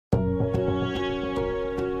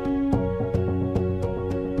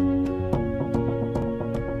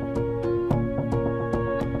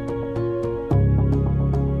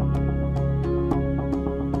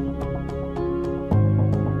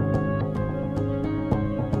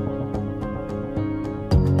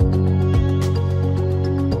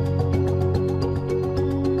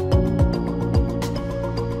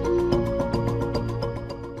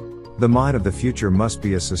The mine of the future must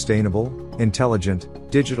be a sustainable, intelligent,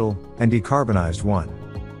 digital, and decarbonized one.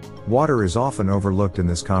 Water is often overlooked in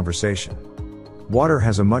this conversation. Water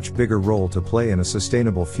has a much bigger role to play in a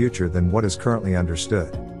sustainable future than what is currently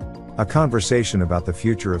understood. A conversation about the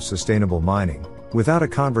future of sustainable mining, without a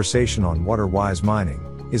conversation on water-wise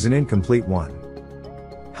mining, is an incomplete one.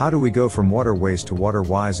 How do we go from water waste to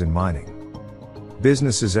water-wise in mining?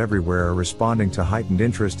 Businesses everywhere are responding to heightened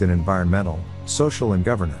interest in environmental, social and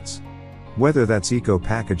governance. Whether that's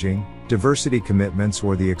eco-packaging, diversity commitments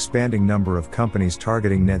or the expanding number of companies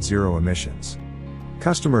targeting net zero emissions.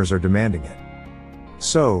 Customers are demanding it.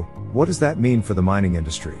 So, what does that mean for the mining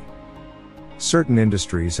industry? Certain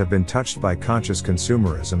industries have been touched by conscious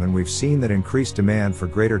consumerism, and we've seen that increased demand for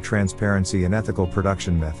greater transparency and ethical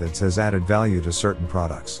production methods has added value to certain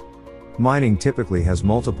products. Mining typically has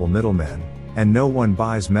multiple middlemen, and no one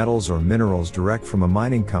buys metals or minerals direct from a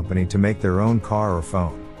mining company to make their own car or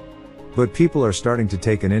phone. But people are starting to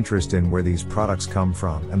take an interest in where these products come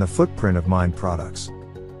from and the footprint of mined products.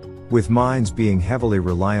 With mines being heavily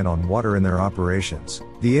reliant on water in their operations,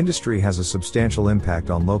 the industry has a substantial impact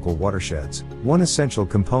on local watersheds, one essential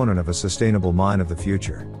component of a sustainable mine of the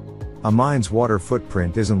future. A mine's water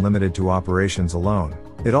footprint isn't limited to operations alone,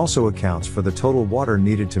 it also accounts for the total water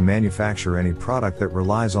needed to manufacture any product that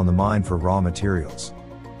relies on the mine for raw materials.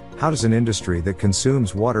 How does an industry that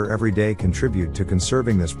consumes water every day contribute to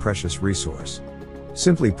conserving this precious resource?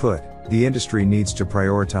 Simply put, the industry needs to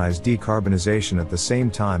prioritize decarbonization at the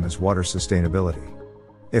same time as water sustainability.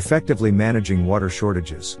 Effectively managing water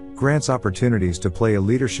shortages grants opportunities to play a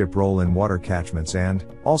leadership role in water catchments and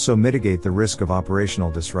also mitigate the risk of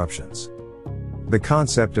operational disruptions. The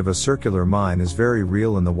concept of a circular mine is very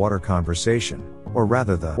real in the water conversation, or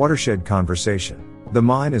rather the watershed conversation. The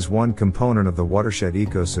mine is one component of the watershed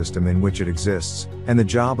ecosystem in which it exists, and the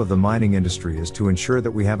job of the mining industry is to ensure that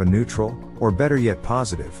we have a neutral, or better yet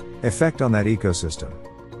positive, effect on that ecosystem.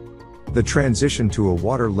 The transition to a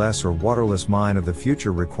waterless or waterless mine of the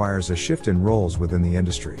future requires a shift in roles within the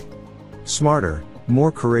industry. Smarter,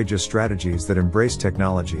 more courageous strategies that embrace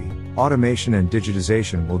technology, automation and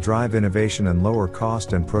digitization will drive innovation and lower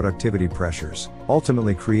cost and productivity pressures,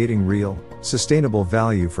 ultimately creating real, sustainable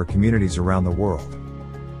value for communities around the world.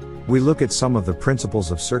 We look at some of the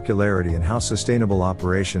principles of circularity and how sustainable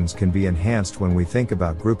operations can be enhanced when we think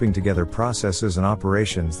about grouping together processes and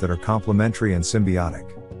operations that are complementary and symbiotic.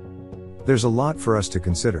 There's a lot for us to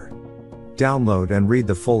consider. Download and read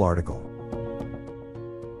the full article.